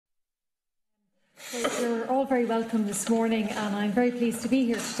You're all very welcome this morning, and I'm very pleased to be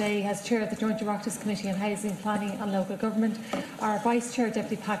here today as Chair of the Joint Oireachtas Committee on Housing, Planning and Local Government. Our Vice Chair,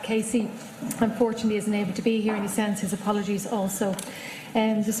 Deputy Pat Casey, unfortunately isn't able to be here, and he sends his apologies also.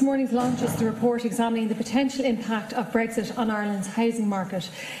 This morning's launch is the report examining the potential impact of Brexit on Ireland's housing market.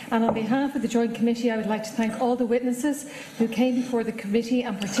 And on behalf of the Joint Committee, I would like to thank all the witnesses who came before the committee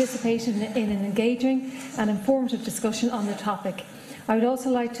and participated in an engaging and informative discussion on the topic. I would also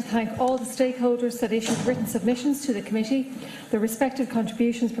like to thank all the stakeholders that issued written submissions to the committee. Their respective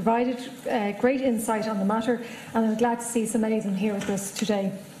contributions provided great insight on the matter, and I'm glad to see so many of them here with us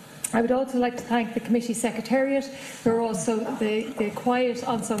today. I would also like to thank the committee secretariat, who are also the quiet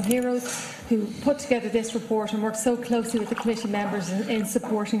unsung heroes who put together this report and worked so closely with the committee members in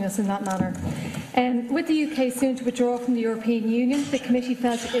supporting us in that manner. With the UK soon to withdraw from the European Union, the committee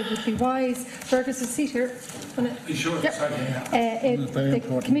felt it would be wise. Fergus, is seat here. Sure. Yep.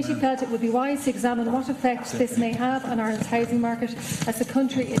 The committee felt it would be wise to examine what effect this may have on Ireland's housing market, as the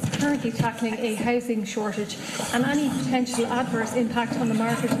country is currently tackling a housing shortage, and any potential adverse impact on the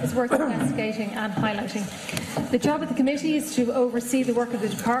market is worth investigating and highlighting. The job of the committee is to oversee the work of the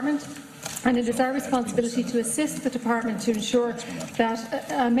department, and it is our responsibility to assist the department to ensure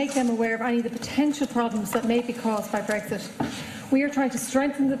that make them aware of any of the potential problems that may be caused by Brexit. We are trying to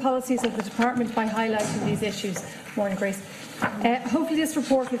strengthen the policies of the department by highlighting these issues. Morning, Grace. Hopefully this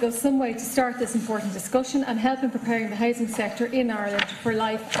report will go some way to start this important discussion and help in preparing the housing sector in Ireland for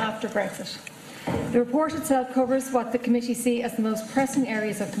life after Brexit. The report itself covers what the committee see as the most pressing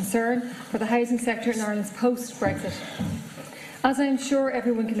areas of concern for the housing sector in Ireland's post-Brexit. As I am sure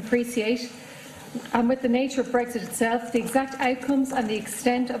everyone can appreciate, and with the nature of Brexit itself, the exact outcomes and the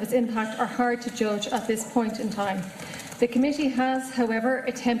extent of its impact are hard to judge at this point in time. The committee has, however,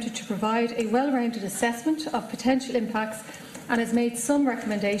 attempted to provide a well-rounded assessment of potential impacts and has made some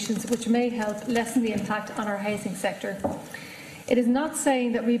recommendations which may help lessen the impact on our housing sector. It is not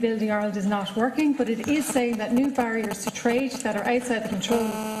saying that rebuilding Ireland is not working, but it is saying that new barriers to trade that are outside the control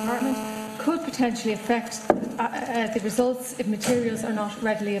of the department could potentially affect the results if materials are not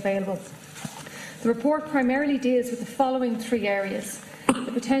readily available. The report primarily deals with the following three areas: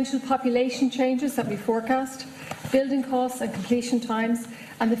 the potential population changes that we forecast, building costs and completion times,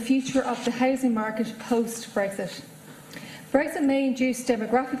 and the future of the housing market post-Brexit. Brexit may induce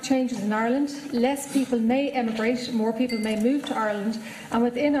demographic changes in Ireland. Less people may emigrate, more people may move to Ireland, and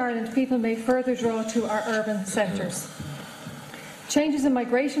within Ireland people may further draw to our urban centres. Changes in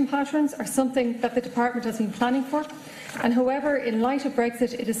migration patterns are something that the department has been planning for, and however, in light of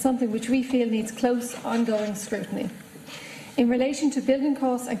Brexit, it is something which we feel needs close, ongoing scrutiny. In relation to building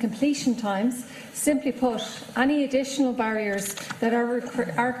costs and completion times, simply put, any additional barriers that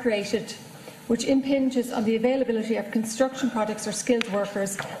are created which impinges on the availability of construction products or skilled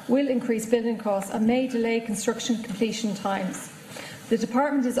workers will increase building costs and may delay construction completion times. The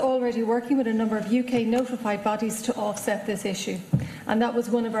department is already working with a number of UK notified bodies to offset this issue, and that was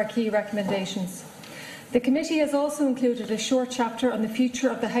one of our key recommendations. The committee has also included a short chapter on the future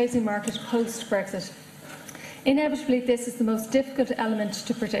of the housing market post-Brexit. Inevitably, this is the most difficult element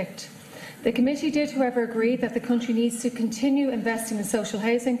to predict. The committee did, however, agree that the country needs to continue investing in social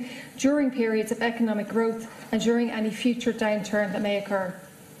housing during periods of economic growth and during any future downturn that may occur.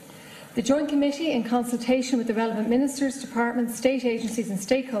 The Joint Committee, in consultation with the relevant ministers, departments, state agencies and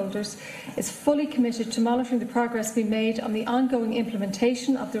stakeholders, is fully committed to monitoring the progress being made on the ongoing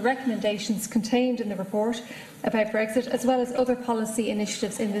implementation of the recommendations contained in the report about Brexit, as well as other policy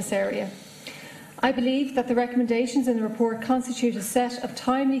initiatives in this area. I believe that the recommendations in the report constitute a set of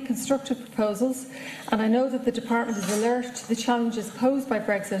timely, constructive proposals, and I know that the department is alert to the challenges posed by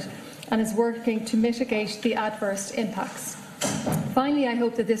Brexit and is working to mitigate the adverse impacts. Finally, I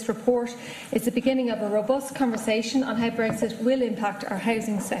hope that this report is the beginning of a robust conversation on how Brexit will impact our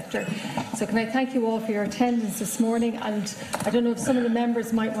housing sector. So can I thank you all for your attendance this morning, and I don't know if some of the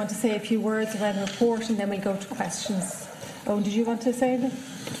members might want to say a few words around the report, and then we'll go to questions. Owen, did you want to say anything?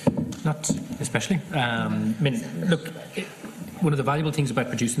 Not especially. One of the valuable things about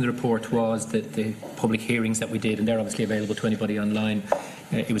producing the report was the public hearings that we did, and they're obviously available to anybody online.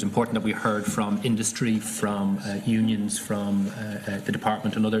 It was important that we heard from industry, from unions, from the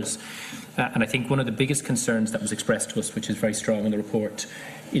department and others. And I think one of the biggest concerns that was expressed to us, which is very strong in the report,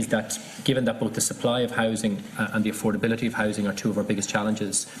 is that given that both the supply of housing and the affordability of housing are two of our biggest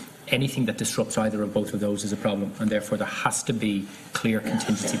challenges, anything that disrupts either or both of those is a problem, and therefore there has to be clear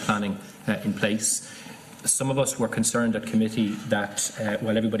contingency planning in place. Some of us were concerned at committee that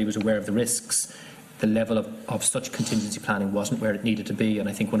while everybody was aware of the risks, the level of such contingency planning wasn't where it needed to be, and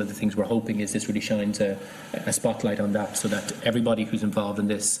I think one of the things we're hoping is this really shines a spotlight on that, so that everybody who's involved in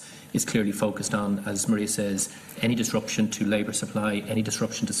this is clearly focused on, as Maria says, any disruption to labour supply, any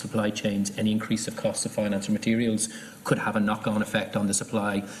disruption to supply chains, any increase of costs of finance or materials could have a knock-on effect on the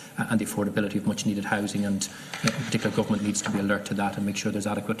supply and the affordability of much needed housing, and in particular government needs to be alert to that and make sure there's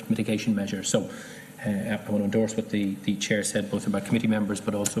adequate mitigation measures. So I want to endorse what the Chair said, both about committee members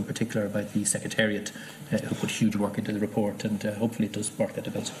but also in particular about the Secretariat, who put huge work into the report, and hopefully it does work that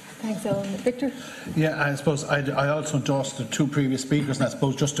debate. Thanks, Eoin. Victor? Yeah, I suppose I also endorse the two previous speakers, and I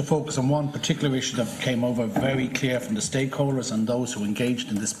suppose just to focus on one particular issue that came over very clear from the stakeholders and those who engaged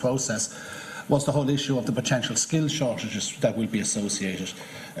in this process was the whole issue of the potential skill shortages that will be associated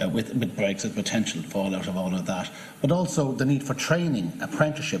with Brexit, potential fallout of all of that, but also the need for training,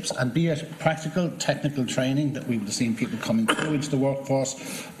 apprenticeships, and be it practical, technical training that we would have seen people coming through into the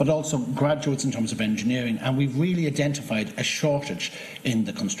workforce, but also graduates in terms of engineering. And we've really identified a shortage in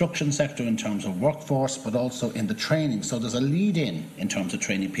the construction sector in terms of workforce, but also in the training. So there's a lead-in terms of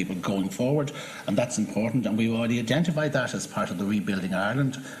training people going forward, and that's important. And we've already identified that as part of the Rebuilding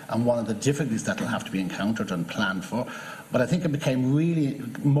Ireland and one of the difficulties that will have to be encountered and planned for. But I think it became really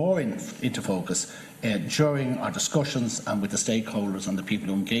more into focus during our discussions and with the stakeholders and the people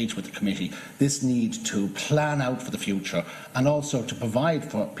who engage with the committee, this need to plan out for the future and also to provide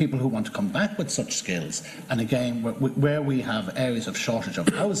for people who want to come back with such skills. And again, where we have areas of shortage of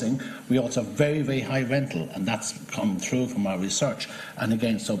housing, we also have very, very high rental, and that's come through from our research. And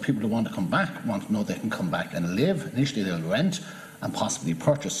again, so people who want to come back want to know they can come back and live. Initially they'll rent and possibly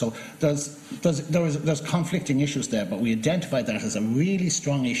purchase. So there's conflicting issues there, but we identified that as a really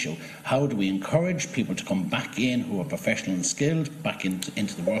strong issue. How do we encourage people to come back in who are professional and skilled, back into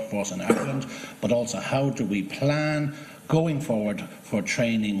the workforce in Ireland, but also how do we plan going forward for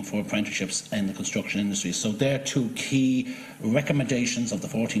training, for apprenticeships in the construction industry. So they're two key recommendations of the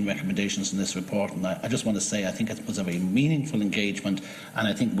 14 recommendations in this report, and I just want to say I think it was a very meaningful engagement, and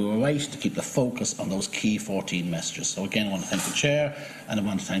I think we were right to keep the focus on those key 14 messages. So again, I want to thank the Chair and I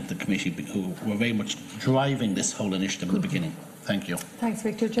want to thank the committee who were very much driving this whole initiative in the beginning. Thank you. Thanks,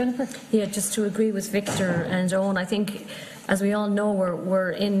 Victor. Jennifer? Yeah, just to agree with Victor and Owen, I think, as we all know,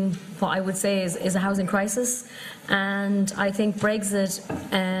 we're in what I would say is a housing crisis, and I think Brexit,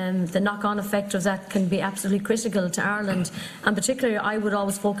 the knock-on effect of that can be absolutely critical to Ireland, and particularly I would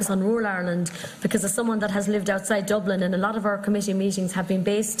always focus on rural Ireland, because as someone that has lived outside Dublin, and a lot of our committee meetings have been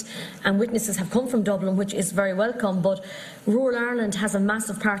based and witnesses have come from Dublin, which is very welcome, but rural Ireland has a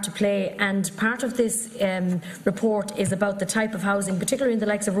massive part to play, and part of this report is about the type of housing, particularly in the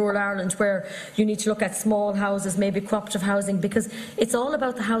likes of rural Ireland, where you need to look at small houses, maybe cooperative housing, because it's all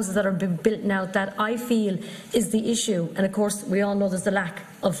about the houses that are being built now that I feel is the issue. And of course we all know there's the lack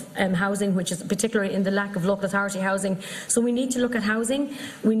of housing, which is particularly in the lack of local authority housing. So we need to look at housing,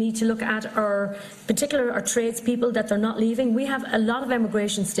 we need to look at our tradespeople, that they're not leaving. We have a lot of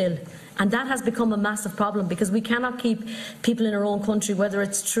emigration still, and that has become a massive problem, because we cannot keep people in our own country, whether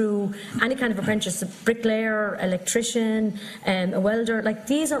it's through any kind of apprentice, a bricklayer, electrician, a welder. Like,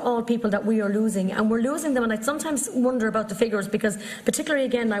 these are all people that we are losing, and we're losing them. And I sometimes wonder about the figures, because particularly,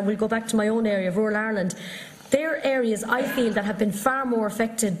 again, I will go back to my own area of rural Ireland. They're areas, I feel, that have been far more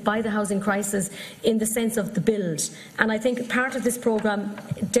affected by the housing crisis in the sense of the build. And I think part of this programme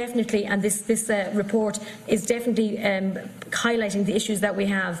definitely, and this report is definitely highlighting the issues that we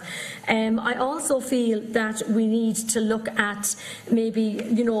have. I also feel that we need to look at maybe,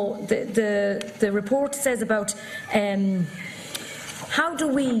 you know, the report says about how do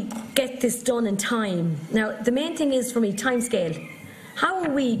we get this done in time. Now, the main thing is for me, timescale. How are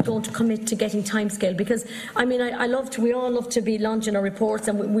we going to commit to getting timescale? Because, I mean, we all love to be launching our reports,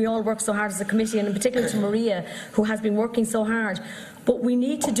 and we all work so hard as a committee, and in particular to Maria, who has been working so hard. But we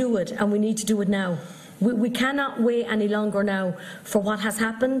need to do it, and we need to do it now. We cannot wait any longer now for what has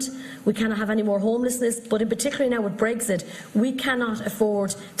happened. We cannot have any more homelessness, but in particular now with Brexit, we cannot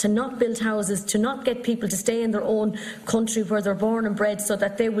afford to not build houses, to not get people to stay in their own country where they're born and bred, so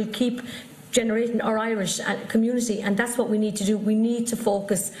that they will keep generating our Irish community, and that's what we need to do. We need to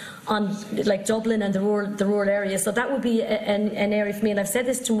focus on, like, Dublin and the rural areas. So that would be an area for me, and I've said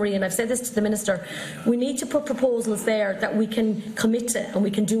this to Marie and I've said this to the Minister. We need to put proposals there that we can commit to and we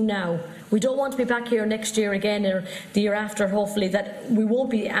can do now. We don't want to be back here next year again, or the year after, hopefully, that we won't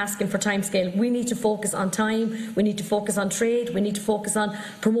be asking for timescale. We need to focus on time, we need to focus on trade, we need to focus on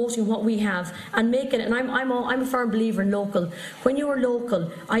promoting what we have and making it. And I'm a firm believer in local. When you are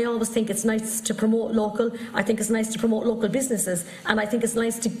local, I always think it's nice to promote local. I think it's nice to promote local businesses, and I think it's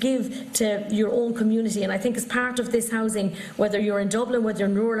nice to give to your own community. And I think as part of this housing, whether you're in Dublin, whether you're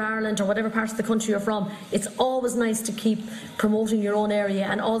in rural Ireland or whatever part of the country you're from, it's always nice to keep promoting your own area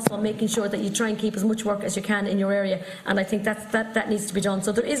and also making sure that you try and keep as much work as you can in your area. And I think that needs to be done.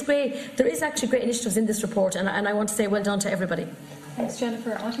 So there is actually great initiatives in this report, and I want to say well done to everybody. Thanks,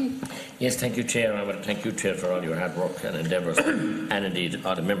 Jennifer. Otti? Yes, thank you, Chair. I want to thank you, Chair, for all your hard work and endeavours, and indeed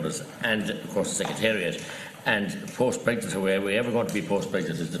all the members, and of course the Secretariat. And post-Brexit, where are we ever going to be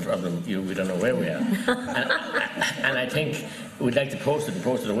post-Brexit is the problem. We don't know where we are. and I think we'd like to post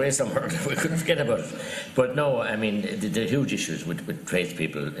it away somewhere. We couldn't forget about it. But no, I mean, the huge issues with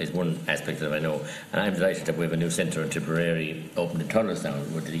tradespeople is one aspect that I know. And I'm delighted that we have a new centre in Tipperary opened in Tullus now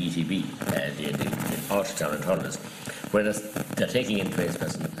with the ETB, the Oireachtas in Tullus, where they're taking in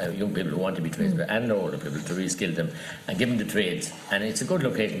tradespeople, young people who want to be tradespeople and older people, to reskill them and give them the trades. And it's a good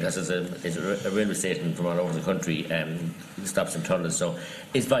location because it's a railway station from all over the country, stops in Tullus, so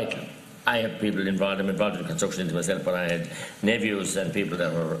it's vital. I have people involved. I'm involved in construction into myself, but I had nephews and people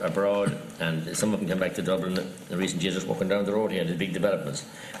that were abroad, and some of them came back to Dublin in recent years, just walking down the road here, the big developments.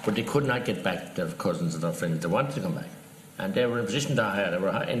 But they could not get back to their cousins and their friends. They wanted to come back, and they were in a position to hire. They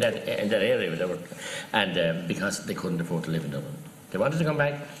were in that area, because they couldn't afford to live in Dublin. They wanted to come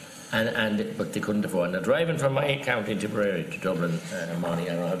back, but they couldn't afford. And they're driving from my county in Tipperary to Dublin morning.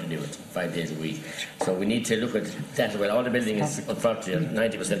 I don't know how to do it, 5 days a week. So we need to look at that. Well, all the building is, unfortunately,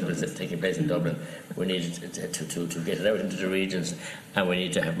 90% of it is taking place in Dublin. We need to get it out into the regions, and we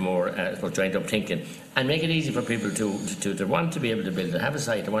need to have more joined up thinking and make it easy for people to want to be able to build, to have a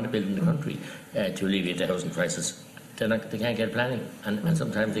site, to want to build in the country, to alleviate the housing crisis. They can't get planning, and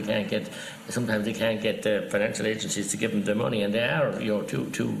sometimes they can't get the financial agencies to give them the money, and they are,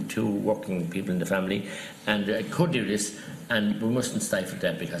 two working people in the family, and could do this, and we mustn't stifle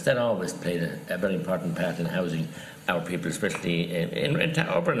that, because that always played a very important part in housing our people, especially in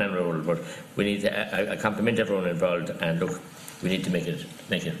urban and rural. But we need to compliment everyone involved, and look, we need to make it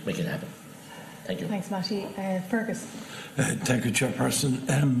happen. Thank you. Thanks, Mattie. Fergus. Thank you,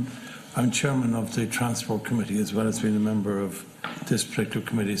 Chairperson. I'm chairman of the Transport Committee, as well as being a member of this particular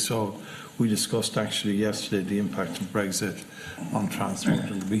committee. So we discussed actually yesterday the impact of Brexit on transport,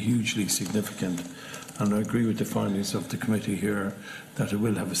 and it will be hugely significant. And I agree with the findings of the committee here that it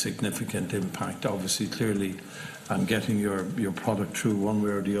will have a significant impact. Obviously, clearly, on getting your product through one way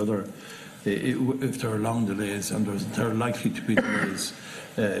or the other. If there are long delays, and there are likely to be delays,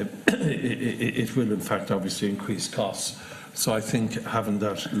 it will in fact obviously increase costs. So I think having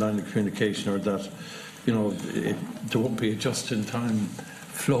that line of communication, or that, there won't be a just-in-time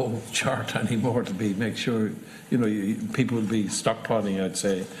flow chart anymore to make sure, people will be stockpiling, I'd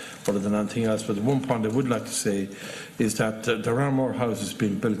say, rather than anything else. But the one point I would like to say is that there are more houses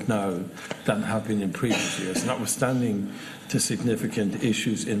being built now than have been in previous years, notwithstanding the significant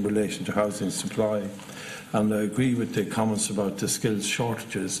issues in relation to housing supply. And I agree with the comments about the skills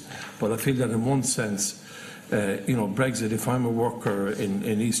shortages, but I feel that in one sense, Brexit, if I'm a worker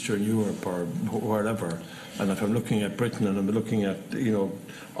in Eastern Europe or wherever, and if I'm looking at Britain and I'm looking at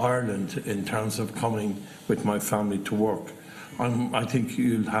Ireland in terms of coming with my family to work, I think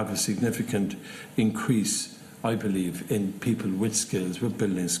you'll have a significant increase, I believe, in people with skills, with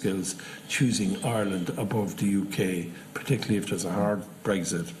building skills, choosing Ireland above the UK, particularly if there's a hard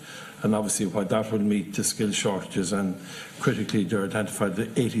Brexit. And obviously, while that will meet the skill shortages, and critically, they're identified the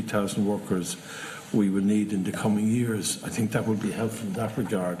 80,000 workers we will need in the coming years. I think that will be helpful in that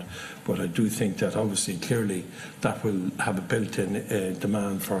regard, but I do think that obviously, clearly, that will have a built-in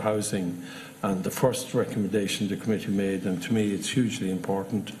demand for housing. And the first recommendation the committee made, and to me it's hugely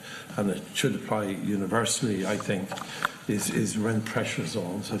important, and it should apply universally, I think, is rent pressure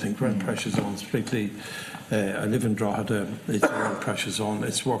zones. I think rent pressure zones, particularly, I live in Drogheda, it's a rent pressure zone,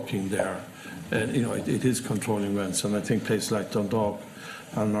 it's working there. It is controlling rents, and I think places like Dundalk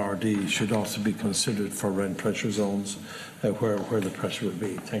and RD should also be considered for rent pressure zones where the pressure will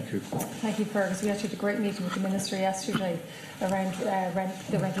be. Thank you. Thank you, Fergus. We actually had a great meeting with the Minister yesterday around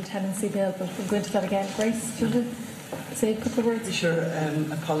the rental tenancy bill, but we'll go into that again. Grace, do you want to say a couple of words? Sure.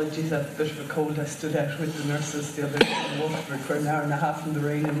 Apologies, I have a bit of a cold. I stood out with the nurses the other day in Waterford for an hour and a half in the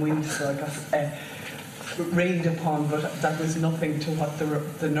rain and wind, so I got rained upon, but that was nothing to what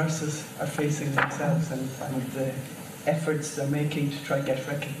the nurses are facing themselves, and the efforts they're making to try to get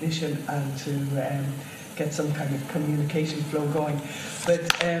recognition and to get some kind of communication flow going. But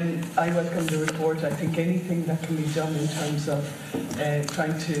I welcome the report. I think anything that can be done in terms of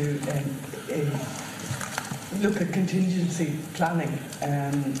trying to look at contingency planning.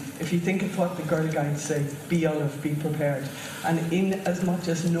 If you think of what the Girl Guides say, be olive, be prepared. And in as much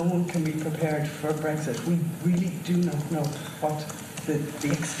as no one can be prepared for Brexit, we really do not know what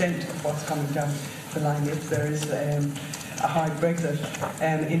the extent of what's coming down the line if there is a hard Brexit.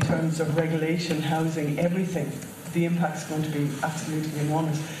 In terms of regulation, housing, everything, the impact's going to be absolutely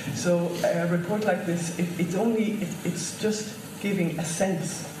enormous. So a report like this, it's just giving a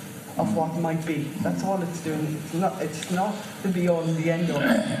sense of what might be. That's all it's doing. It's not the be-all and the end-all.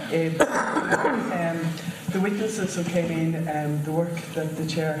 The witnesses who came in, the work that the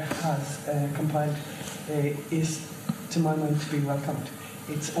chair has compiled is, to my mind, to be welcomed.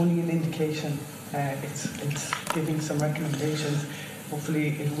 It's only an indication. It's giving some recommendations. Hopefully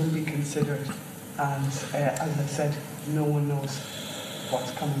it will be considered. And as I said, no one knows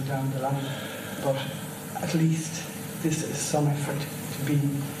what's coming down the line. But at least this is some effort to be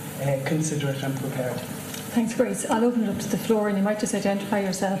considerate and prepared. Thanks, Grace. I'll open it up to the floor, and you might just identify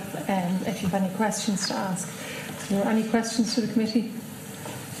yourself if you have any questions to ask. So, any questions to the committee?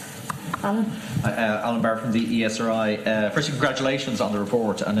 Alan? Alan Barr from the ESRI. Firstly, congratulations on the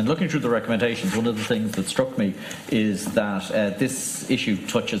report. And in looking through the recommendations, one of the things that struck me is that this issue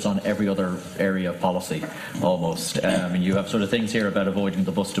touches on every other area of policy, almost. And you have sort of things here about avoiding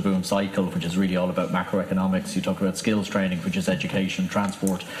the bust-to-boom cycle, which is really all about macroeconomics. You talk about skills training, which is education,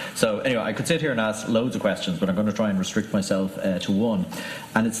 transport. So anyway, I could sit here and ask loads of questions, but I'm going to try and restrict myself to one.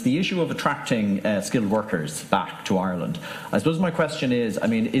 And it's the issue of attracting skilled workers back to Ireland. I suppose my question is, I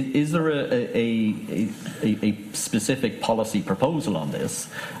mean, is there a specific policy proposal on this?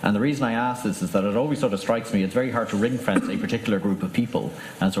 And the reason I ask this is that it always sort of strikes me it's very hard to ring-fence a particular group of people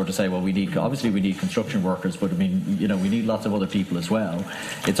and sort of say, well, obviously we need construction workers, but I mean, you know, we need lots of other people as well.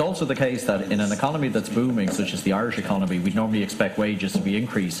 It's also the case that in an economy that's booming, such as the Irish economy, we'd normally expect wages to be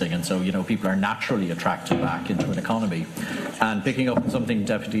increasing, and so, you know, people are naturally attracted back into an economy. And picking up on something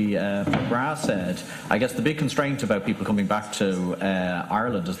Deputy McGrath said, I guess the big constraint about people coming back to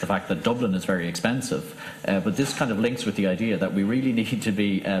Ireland is the fact that Dublin is very expensive, but this kind of links with the idea that we really need to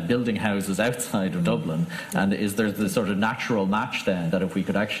be building houses outside of Dublin. And is there the sort of natural match then that if we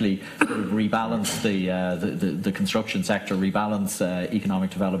could actually sort of rebalance the construction sector, rebalance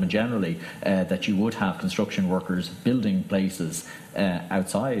economic development generally, that you would have construction workers building places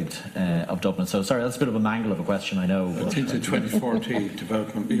outside of Dublin? So sorry, that's a bit of a mangle of a question, I know. I think the 2040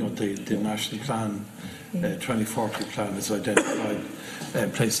 development, you know, the national plan, 2040 plan has identified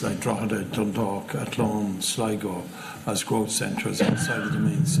places like Drogheda, Dundalk, Athlone, Sligo as growth centres outside of the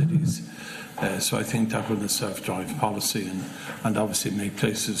main cities. So I think that will in itself drive policy and obviously make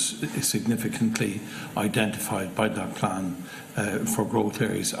places significantly identified by that plan for growth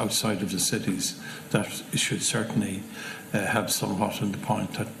areas outside of the cities. That should certainly help somewhat in the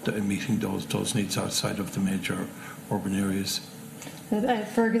point that meeting those needs outside of the major urban areas.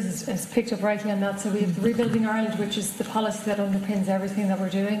 Fergus has picked up rightly on that. So we have Rebuilding Ireland, which is the policy that underpins everything that we're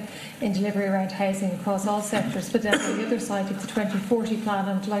doing in delivery around housing across all sectors. But then on the other side, it's the 2040 plan.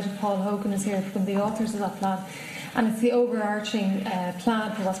 I'm delighted Paul Hogan is here from the authors of that plan. And it's the overarching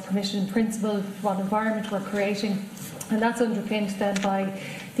plan for what's permission in principle, what environment we're creating. And that's underpinned then by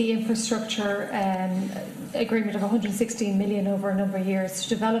the infrastructure agreement of 116 million over a number of years to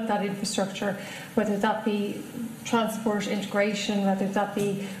develop that infrastructure, whether that be transport integration, whether that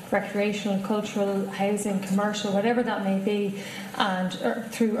be recreational, cultural, housing, commercial, whatever that may be, and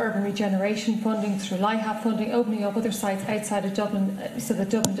through urban regeneration funding, through LIHAP funding, opening up other sites outside of Dublin so that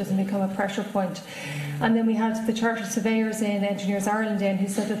Dublin doesn't become a pressure point. And then we had the Chartered Surveyors in, Engineers Ireland in, who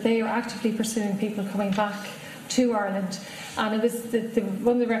said that they are actively pursuing people coming back to Ireland. And it was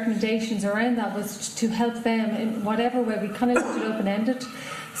one of the recommendations around that was to help them in whatever way. We kind of left it open-ended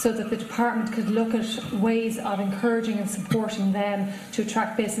so that the department could look at ways of encouraging and supporting them to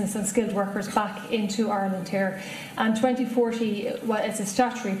attract business and skilled workers back into Ireland here. And 2040, well, it's a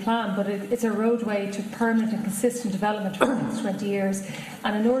statutory plan, but it's a roadway to permanent and consistent development for the next 20 years.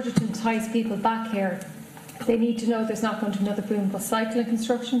 And in order to entice people back here, they need to know there's not going to be another boom bust cycle in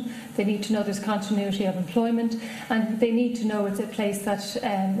construction. They need to know there's continuity of employment, and they need to know it's a place that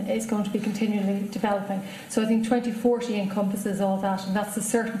is going to be continually developing. So I think 2040 encompasses all that, and that's the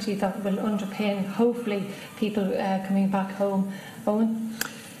certainty that will underpin, hopefully, people coming back home. Owen?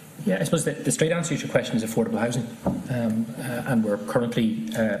 Yeah, I suppose the straight answer to your question is affordable housing. And we're currently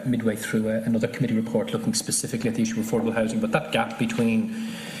midway through another committee report looking specifically at the issue of affordable housing. But that gap between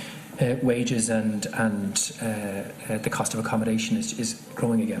wages and the cost of accommodation is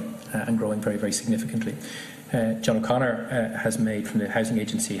growing again and growing very, very significantly. John O'Connor from the Housing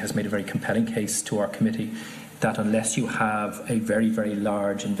Agency has made a very compelling case to our committee that unless you have a very, very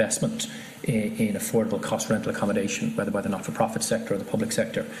large investment in affordable cost rental accommodation, whether by the not-for-profit sector or the public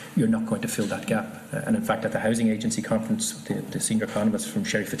sector, you're not going to fill that gap. And in fact, at the Housing Agency conference, the senior economist from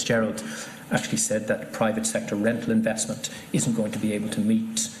Sherry Fitzgerald actually said that private sector rental investment isn't going to be able to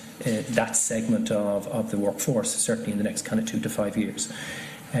meet that segment of the workforce, certainly in the next kind of 2 to 5 years.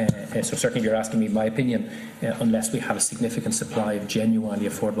 So certainly if you're asking me my opinion, unless we have a significant supply of genuinely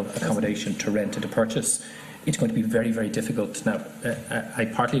affordable accommodation to rent and to purchase, it's going to be very, very difficult. Now, I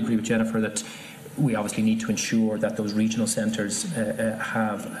partly agree with Jennifer that we obviously need to ensure that those regional centres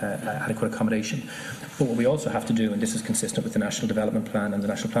have adequate accommodation. But what we also have to do, and this is consistent with the National Development Plan and the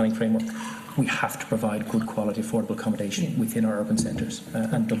National Planning Framework, we have to provide good quality affordable accommodation within our urban centres,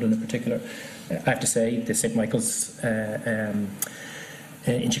 and Dublin in particular. I have to say, the St Michael's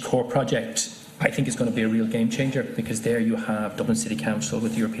Inchicore project, I think, is going to be a real game changer, because there you have Dublin City Council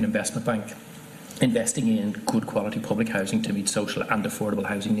with the European Investment Bank investing in good quality public housing to meet social and affordable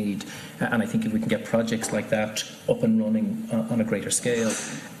housing need. And I think if we can get projects like that up and running on a greater scale,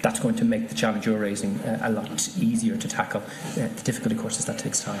 that's going to make the challenge you're raising a lot easier to tackle. The difficulty, of course, is that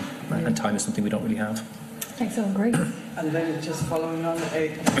takes time, and time is something we don't really have. Thanks, Owen. Great. And then just following on,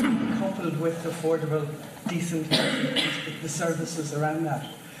 coupled with affordable, decent, the services around that.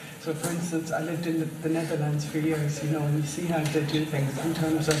 So, for instance, I lived in the Netherlands for years, and you see how they do things in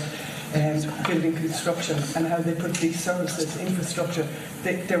terms of building construction and how they put these services, infrastructure,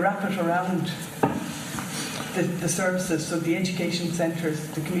 they wrap it around the services, so the education centres,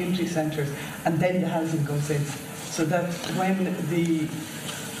 the community centres, and then the housing goes in. So that when the,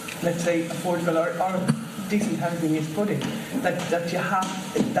 let's say, affordable or decent housing is put in, that you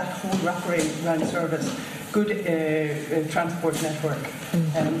have that whole wraparound service, good transport network.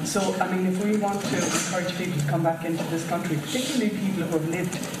 So, I mean, if we want to encourage people to come back into this country, particularly people who have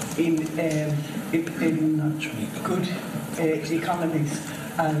lived in good economies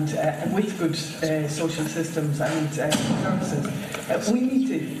and with good social systems and services, we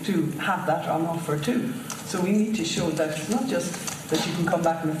need to have that on offer too. So we need to show that it's not just that you can come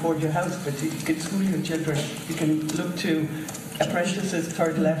back and afford your house, but you can school your children, you can look to apprentices,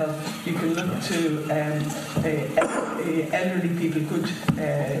 third level, you can look to elderly people, good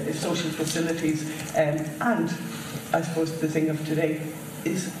social facilities, and I suppose the thing of today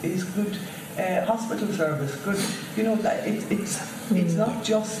is good hospital service, good, that it's not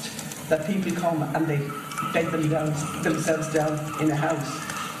just that people come and they bed themselves down in a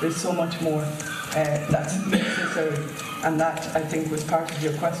house. There's so much more that's necessary, and that, I think, was part of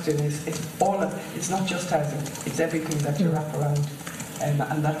your question. It's not just housing; it's everything that you wrap around,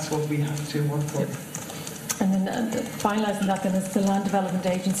 and that's what we have to work for. And then finalising that, then, is the Land Development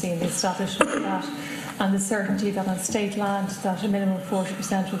Agency and the establishment of that, and the certainty that on state land that a minimum of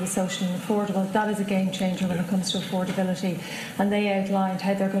 40% will be social and affordable. That is a game changer when it comes to affordability, and they outlined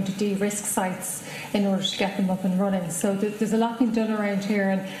how they're going to de-risk sites in order to get them up and running. So there's a lot being done around here,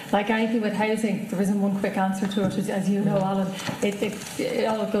 and like anything with housing, there isn't one quick answer to it, as you know, Alan. It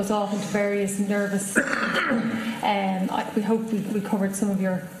all goes off into various nervous we hope we covered some of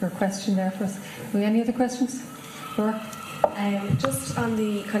your question there for us. Have we any other questions? Laura? Just on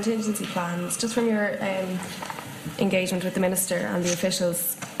the contingency plans, just from your engagement with the Minister and the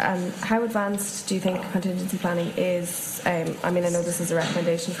officials, how advanced do you think contingency planning is? I mean, I know this is a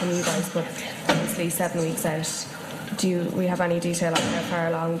recommendation from you guys, but obviously 7 weeks out, do we have any detail on how far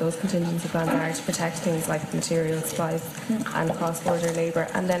along those contingency plans are to protect things like material supplies and cross-border labour?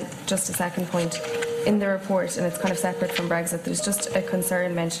 And then just a second point, in the report, and it's kind of separate from Brexit, there's just a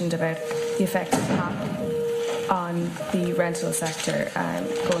concern mentioned about the effect of HAP on the rental sector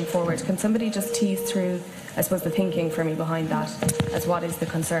going forward. Can somebody just tease through, I suppose, the thinking for me behind that, as what is the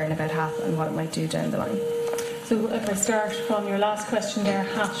concern about HAP and what it might do down the line? So if I start from your last question there,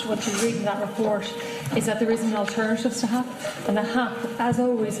 HAP, what you read in that report is that there is an alternative to HAP, and the HAP, as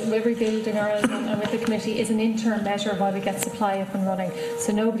always, with every build in Ireland and with the committee, is an interim measure while we get supply up and running.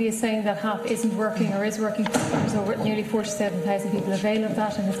 So nobody is saying that HAP isn't working or is working. There's over nearly 47,000 people avail of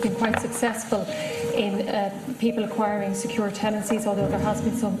that, and it's been quite successful in people acquiring secure tenancies, although there has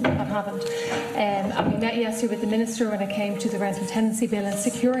been some that haven't. And we met yesterday with the Minister when it came to the rental tenancy bill and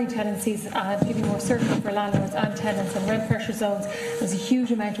securing tenancies and giving more certainty for landlords and tenants and rent pressure zones. There's a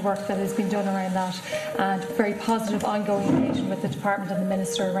huge amount of work that has been done around that, and very positive ongoing engagement with the Department and the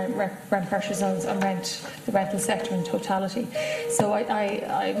Minister around rent pressure zones and the rental sector in totality. So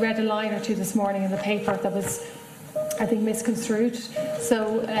I read a line or two this morning in the paper that was, I think, misconstrued.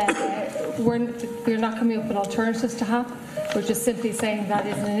 So we're not coming up with alternatives to HAP. We're just simply saying that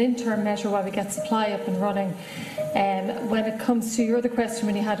is an interim measure while we get supply up and running. When it comes to your other question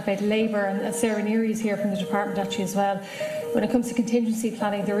when you had about labour, and Sarah Neary is here from the department actually as well, when it comes to contingency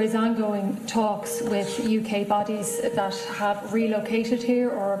planning, there is ongoing talks with UK bodies that have relocated here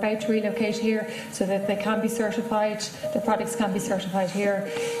or are about to relocate here so that they can be certified, the products can be certified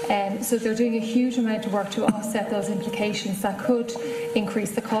here. So they're doing a huge amount of work to offset those implications that could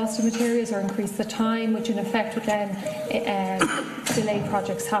increase the cost of materials or increase the time, which in effect would then delay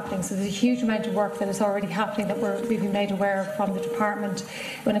projects happening. So there's a huge amount of work that is already happening that we've been made aware of from the department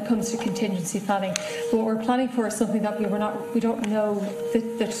when it comes to contingency planning. But what we're planning for is something that we don't know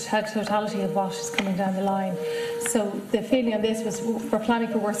the totality of what is coming down the line. So the feeling on this was we're planning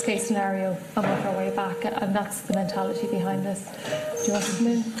for worst case scenario and work our way back, and that's the mentality behind this. Do you want to come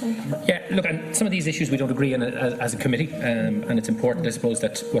in? Yeah, look, and some of these issues we don't agree on as a committee, and it's important, I suppose,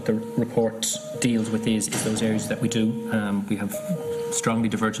 that what the report deals with is those areas that we do. We have strongly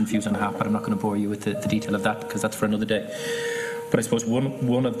divergent views on HAP, but I'm not going to bore you with the detail of that because that's for another day. But I suppose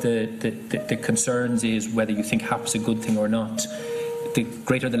one of the concerns is whether you think HAP is a good thing or not. The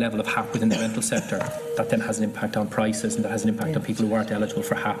greater the level of HAP within the rental sector, that then has an impact on prices and that has an impact on people who aren't eligible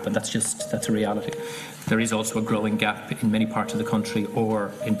for HAP, and that's a reality. There is also a growing gap in many parts of the country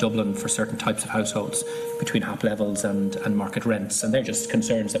or in Dublin for certain types of households between HAP levels and market rents, and they're just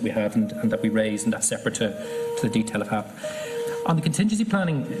concerns that we have and that we raise, and that's separate to the detail of HAP. On the contingency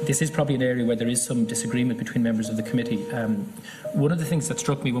planning, this is probably an area where there is some disagreement between members of the committee. One of the things that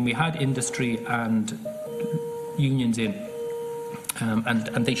struck me when we had industry and unions in,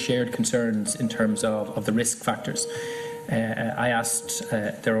 and they shared concerns in terms of the risk factors, I asked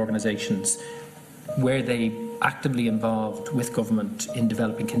their organisations, were they actively involved with government in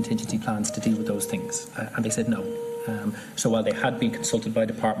developing contingency plans to deal with those things? And they said no. So while they had been consulted by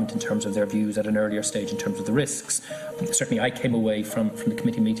Department in terms of their views at an earlier stage in terms of the risks, certainly I came away from the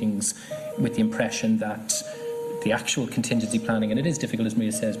committee meetings with the impression that the actual contingency planning, and it is difficult, as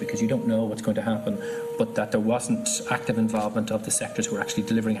Maria says, because you don't know what's going to happen, but that there wasn't active involvement of the sectors who are actually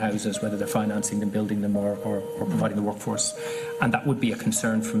delivering houses, whether they're financing them, building them, or providing the workforce. And that would be a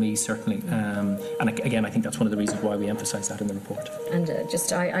concern for me, certainly. And again, I think that's one of the reasons why we emphasise that in the report. And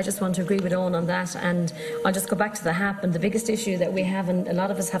I just want to agree with Eoin on that, and I'll just go back to the HAP. And the biggest issue that we have, and a lot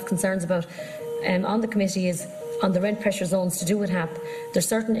of us have concerns about on the committee, is on the rent pressure zones to do with HAP. There's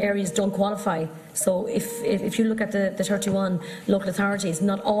certain areas don't qualify. So if you look at the 31 local authorities,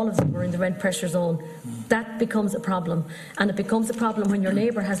 not all of them were in the rent pressure zone. That becomes a problem. And it becomes a problem when your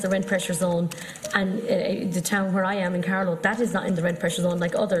neighbour has the rent pressure zone, and the town where I am in Carlow, that is not in the rent pressure zone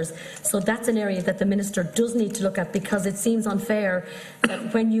like others. So that's an area that the Minister does need to look at, because it seems unfair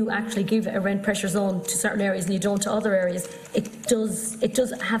that when you actually give a rent pressure zone to certain areas and you don't to other areas, it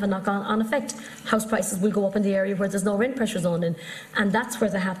does have a knock-on effect. House prices will go up in the area where there's no rent pressure zone in, and that's where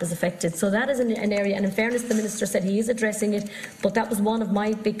the HAP is affected. So that is an area, and in fairness, the Minister said he is addressing it, but that was one of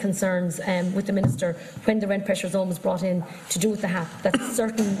my big concerns with the Minister when the rent pressure zone was brought in to do with the HAP, that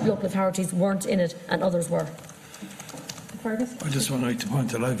certain local authorities weren't in it and others were. Fergus? I just would like to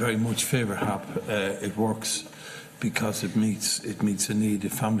point out I very much favour HAP. It works because it meets a need.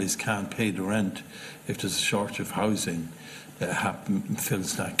 If families can't pay the rent, if there's a shortage of housing, HAP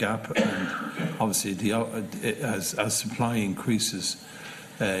fills that gap. And obviously, as supply increases,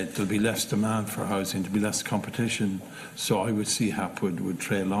 there'll be less demand for housing, there'll be less competition. So I would see HAP would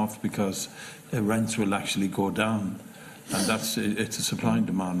trail off, because rents will actually go down. And it's a supply and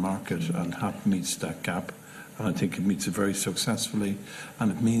demand market, and HAP meets that gap. And I think it meets it very successfully.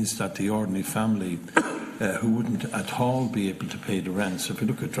 And it means that the ordinary family who wouldn't at all be able to pay the rent. So if you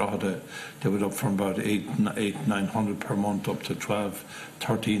look at Drogheda, they went up from about 900 per month up to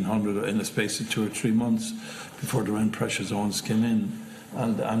 1,300 in the space of 2 or 3 months before the rent pressure zones came in.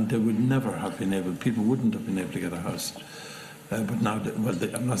 And they would never have been able, people wouldn't have been able to get a house. But now,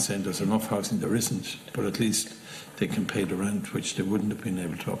 I'm not saying there's enough housing, there isn't, but at least they can pay the rent, which they wouldn't have been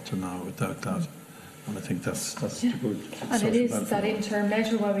able to up to now without that. And I think that's the good. And it is that interim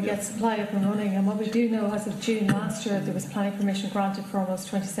measure while we get supply up and running. And what we do know, as of June last year, there was planning permission granted for almost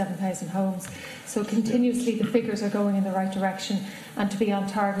 27,000 homes. So continuously the figures are going in the right direction, and to be on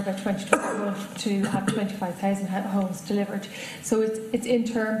target by 2021 to have 25,000 homes delivered. So it's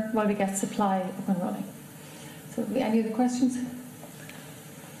interim while we get supply up and running. So any other questions?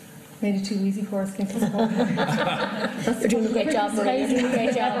 Made it too easy for us. You're doing a great job, Marie. You're doing a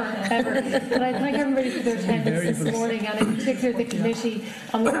great job. Ever. And I thank everybody for their attendance this morning, and in particular the committee.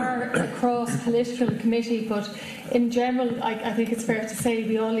 And we are a cross-political committee, but in general, I think it's fair to say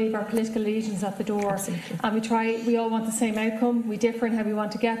we all leave our political allegiance at the door. Absolutely. And we all want the same outcome. We differ in how we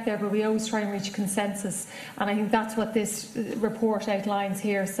want to get there, but we always try and reach consensus. And I think that's what this report outlines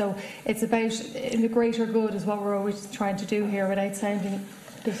here. So it's about in the greater good is what we're always trying to do here, without sounding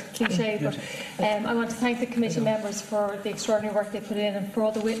cliche, but I want to thank the committee members for the extraordinary work they put in, and for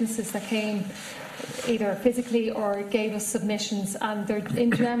all the witnesses that came either physically or gave us submissions. And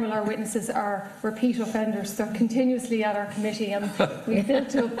in general, our witnesses are repeat offenders. They're continuously at our committee, and we've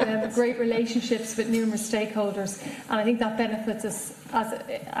built up great relationships with numerous stakeholders, and I think that benefits us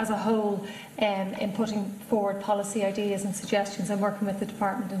as a whole in putting forward policy ideas and suggestions and working with the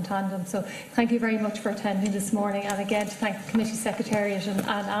department in tandem. So thank you very much for attending this morning, and again to thank the committee secretariat and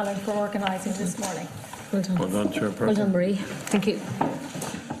Alan for organising this morning. Well done. Well done, Chairperson. Well done, Marie. Thank you.